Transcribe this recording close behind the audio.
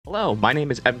Hello, my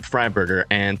name is Evan Freiberger,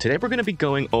 and today we're going to be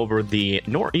going over the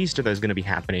nor'easter that's going to be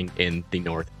happening in the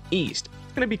northeast.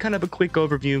 It's going to be kind of a quick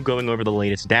overview going over the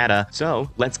latest data,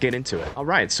 so let's get into it. All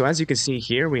right, so as you can see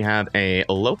here, we have a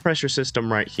low pressure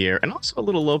system right here, and also a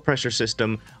little low pressure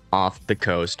system off the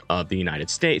coast of the United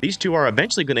States. These two are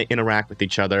eventually going to interact with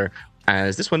each other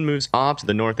as this one moves off to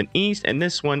the north and east, and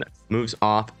this one moves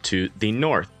off to the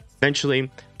north.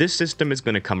 Eventually, this system is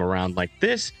going to come around like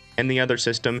this, and the other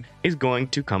system is going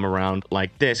to come around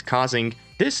like this, causing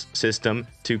this system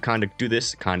to kind of do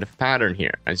this kind of pattern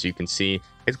here. As you can see,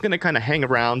 it's going to kind of hang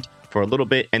around for a little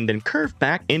bit and then curve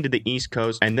back into the east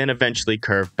coast and then eventually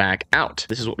curve back out.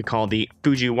 This is what we call the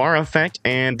Fujiwara effect,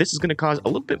 and this is going to cause a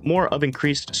little bit more of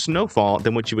increased snowfall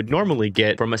than what you would normally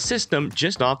get from a system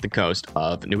just off the coast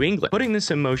of New England. Putting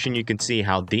this in motion, you can see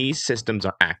how these systems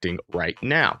are acting right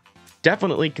now.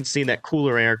 Definitely can see that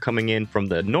cooler air coming in from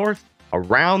the north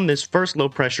around this first low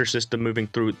pressure system moving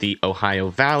through the Ohio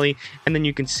Valley, and then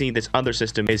you can see this other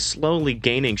system is slowly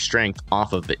gaining strength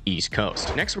off of the east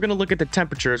coast. Next, we're going to look at the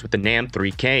temperatures with the NAM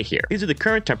 3K here. These are the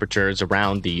current temperatures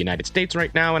around the United States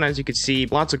right now, and as you can see,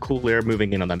 lots of cool air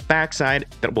moving in on the backside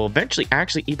that will eventually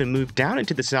actually even move down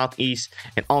into the southeast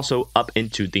and also up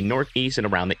into the northeast and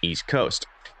around the east coast.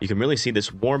 You can really see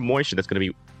this warm moisture that's going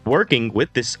to be working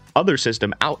with this other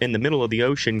system out in the middle of the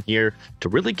ocean here to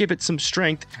really give it some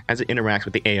strength as it interacts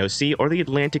with the AOC or the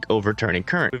Atlantic overturning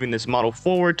current. Moving this model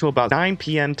forward to about 9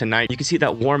 p.m. tonight, you can see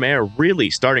that warm air really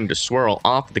starting to swirl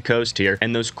off the coast here,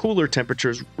 and those cooler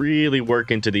temperatures really work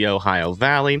into the Ohio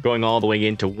Valley. Going all the way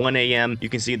into 1 a.m., you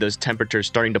can see those temperatures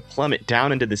starting to plummet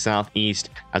down into the southeast,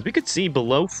 as we could see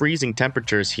below freezing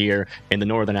temperatures here in the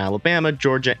northern Alabama,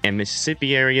 Georgia, and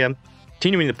Mississippi area.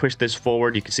 Continuing to push this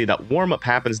forward, you can see that warm-up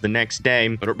happens the next day,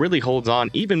 but it really holds on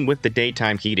even with the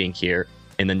daytime heating here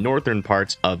in the northern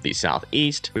parts of the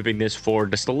southeast. Moving this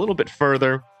forward just a little bit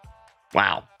further.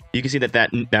 Wow. You can see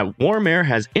that warm air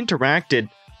has interacted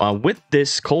with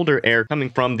this colder air coming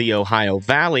from the Ohio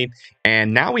Valley,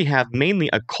 and now we have mainly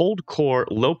a cold core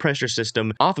low pressure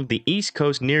system off of the east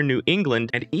coast near New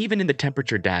England, and even in the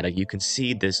temperature data, you can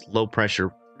see this low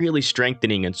pressure really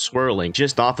strengthening and swirling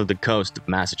just off of the coast of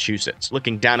Massachusetts.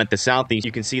 Looking down at the southeast,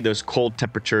 you can see those cold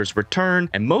temperatures return,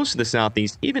 and most of the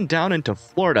southeast, even down into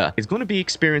Florida, is going to be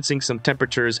experiencing some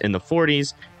temperatures in the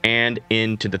 40s and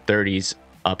into the 30s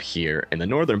up here in the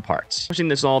northern parts. Pushing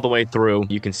this all the way through,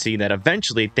 you can see that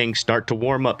eventually things start to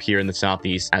warm up here in the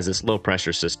southeast as this low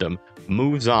pressure system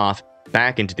moves off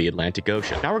back into the Atlantic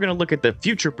Ocean. Now we're going to look at the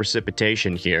future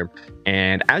precipitation here,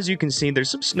 and as you can see, there's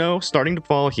some snow starting to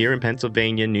fall here in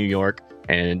Pennsylvania, New York,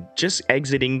 and just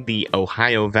exiting the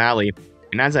Ohio Valley.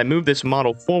 And as I move this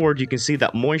model forward, you can see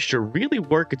that moisture really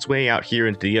work its way out here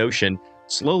into the ocean,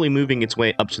 slowly moving its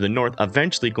way up to the north,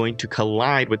 eventually going to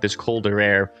collide with this colder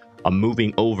air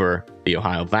moving over the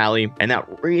Ohio Valley, and that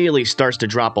really starts to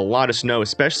drop a lot of snow,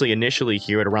 especially initially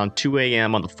here at around 2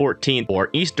 a.m. on the 14th for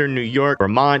eastern New York,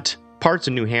 Vermont, parts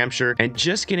of New Hampshire, and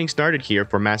just getting started here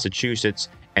for Massachusetts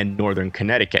and northern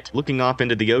Connecticut. Looking off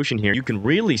into the ocean here, you can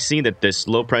really see that this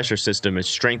low pressure system is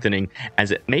strengthening as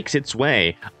it makes its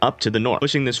way up to the north.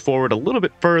 Pushing this forward a little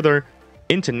bit further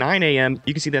into 9 a.m.,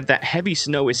 you can see that heavy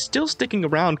snow is still sticking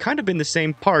around kind of in the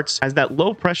same parts as that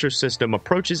low pressure system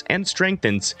approaches and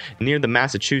strengthens near the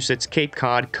Massachusetts Cape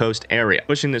Cod coast area.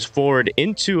 Pushing this forward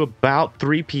into about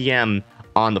 3 p.m.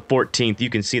 on the 14th, you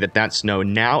can see that snow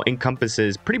now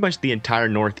encompasses pretty much the entire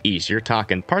northeast. You're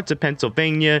talking parts of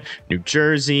Pennsylvania, New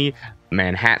Jersey,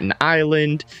 Manhattan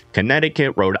Island,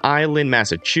 Connecticut, Rhode Island,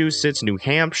 Massachusetts, New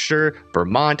Hampshire,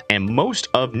 Vermont, and most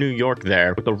of New York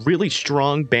there, with a really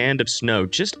strong band of snow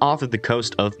just off of the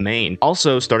coast of Maine,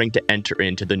 also starting to enter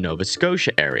into the Nova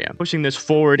Scotia area. Pushing this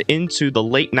forward into the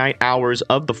late night hours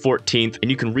of the 14th,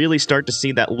 and you can really start to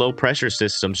see that low pressure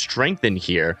system strengthen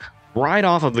here right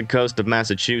off of the coast of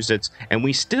Massachusetts, and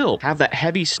we still have that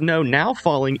heavy snow now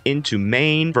falling into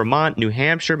Maine, Vermont, New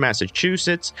Hampshire,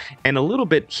 Massachusetts, and a little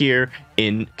bit here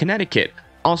in Connecticut.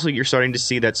 Also, you're starting to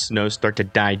see that snow start to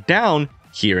die down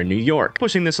here in New York.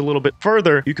 Pushing this a little bit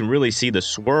further, you can really see the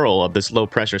swirl of this low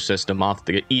pressure system off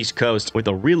the east coast with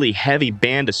a really heavy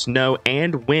band of snow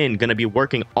and wind going to be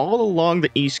working all along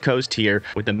the east coast here,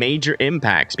 with the major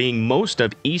impacts being most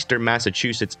of eastern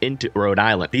Massachusetts into Rhode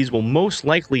Island. These will most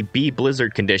likely be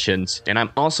blizzard conditions, and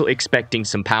I'm also expecting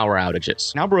some power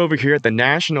outages. Now we're over here at the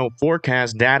National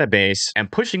Forecast Database, and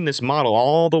pushing this model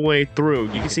all the way through,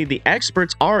 you can see the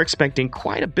experts are expecting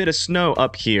quite a bit of snow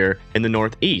up here in the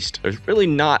northeast. There's really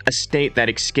really not a state that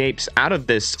escapes out of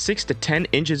this 6 to 10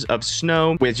 inches of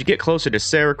snow. As you get closer to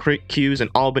Syracuse and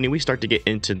Albany, we start to get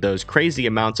into those crazy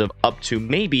amounts of up to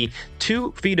maybe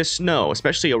 2 feet of snow,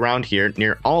 especially around here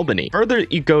near Albany. Further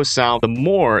you go south, the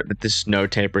more that the snow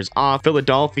tapers off.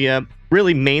 Philadelphia,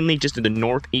 really mainly just in the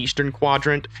northeastern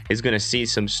quadrant, is going to see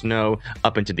some snow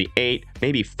up into the 8,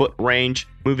 maybe foot range.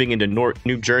 Moving into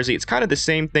New Jersey, it's kind of the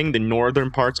same thing. The northern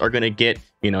parts are going to get,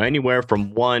 anywhere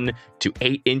from 1 to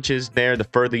 8 inches there. The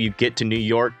further you get to New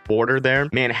York border there,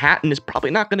 Manhattan is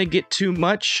probably not going to get too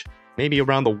much. Maybe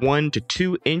around the 1 to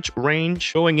 2 inch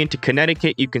range. Going into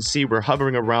Connecticut, you can see we're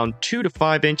hovering around 2 to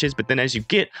 5 inches. But then as you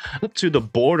get up to the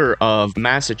border of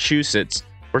Massachusetts,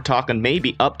 we're talking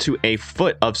maybe up to a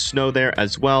foot of snow there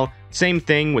as well. Same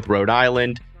thing with Rhode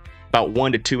Island. About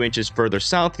 1 to 2 inches further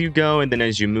south you go, and then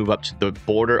as you move up to the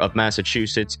border of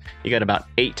Massachusetts, you got about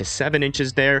 8 to 7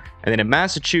 inches there. And then in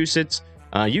Massachusetts,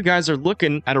 you guys are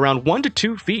looking at around 1 to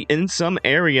 2 feet in some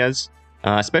areas,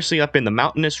 especially up in the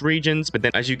mountainous regions. But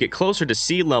then as you get closer to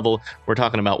sea level, we're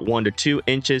talking about 1 to 2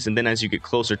 inches. And then as you get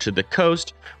closer to the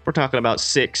coast, we're talking about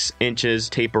 6 inches,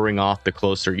 tapering off the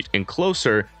closer and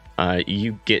closer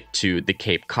you get to the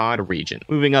Cape Cod region.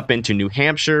 Moving up into New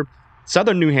Hampshire,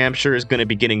 southern New Hampshire is going to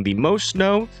be getting the most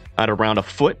snow at around a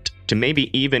foot to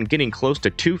maybe even getting close to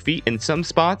 2 feet in some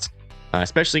spots,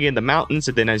 especially in the mountains.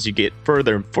 And then as you get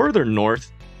further and further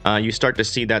north, you start to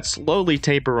see that slowly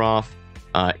taper off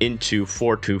into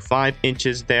 4 to 5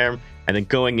 inches there. And then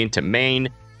going into Maine,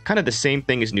 kind of the same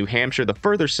thing as New Hampshire. The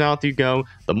further south you go,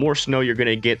 the more snow you're going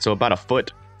to get. So about a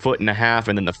foot and a half.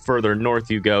 And then the further north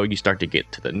you go, you start to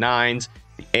get to the 9s,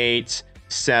 the 8s,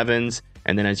 7s.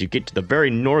 And then as you get to the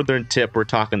very northern tip, we're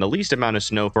talking the least amount of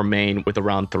snow for Maine with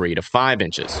around 3 to 5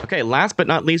 inches. Okay, last but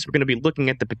not least, we're going to be looking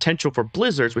at the potential for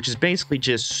blizzards, which is basically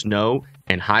just snow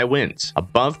and high winds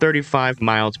above 35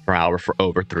 miles per hour for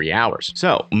over 3 hours.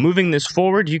 So moving this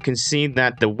forward, you can see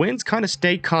that the winds kind of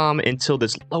stay calm until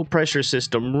this low pressure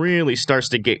system really starts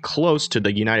to get close to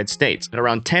the United States. At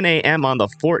around 10 a.m. on the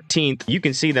 14th, you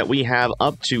can see that we have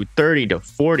up to 30 to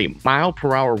 40 mile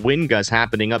per hour wind gusts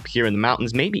happening up here in the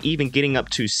mountains, maybe even getting up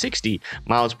to 60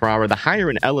 miles per hour the higher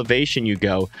in elevation you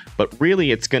go. But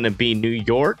really, it's going to be New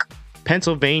York,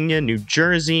 Pennsylvania, New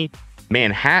Jersey,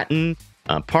 Manhattan,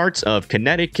 parts of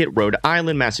Connecticut, Rhode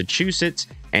Island, Massachusetts,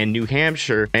 and New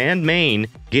Hampshire and Maine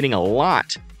getting a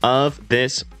lot of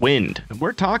this wind.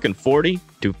 We're talking 40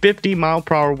 to 50 mile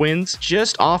per hour winds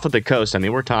just off of the coast. I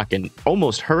mean, we're talking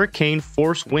almost hurricane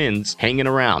force winds hanging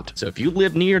around. So if you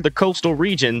live near the coastal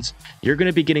regions, you're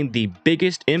going to be getting the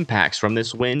biggest impacts from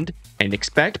this wind and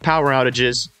expect power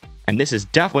outages. And this is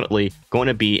definitely going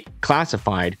to be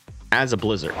classified as a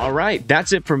blizzard. All right,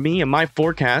 that's it for me and my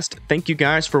forecast. Thank you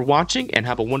guys for watching and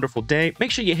have a wonderful day.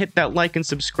 Make sure you hit that like and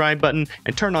subscribe button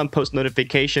and turn on post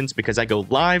notifications because I go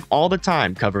live all the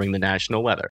time covering the national weather.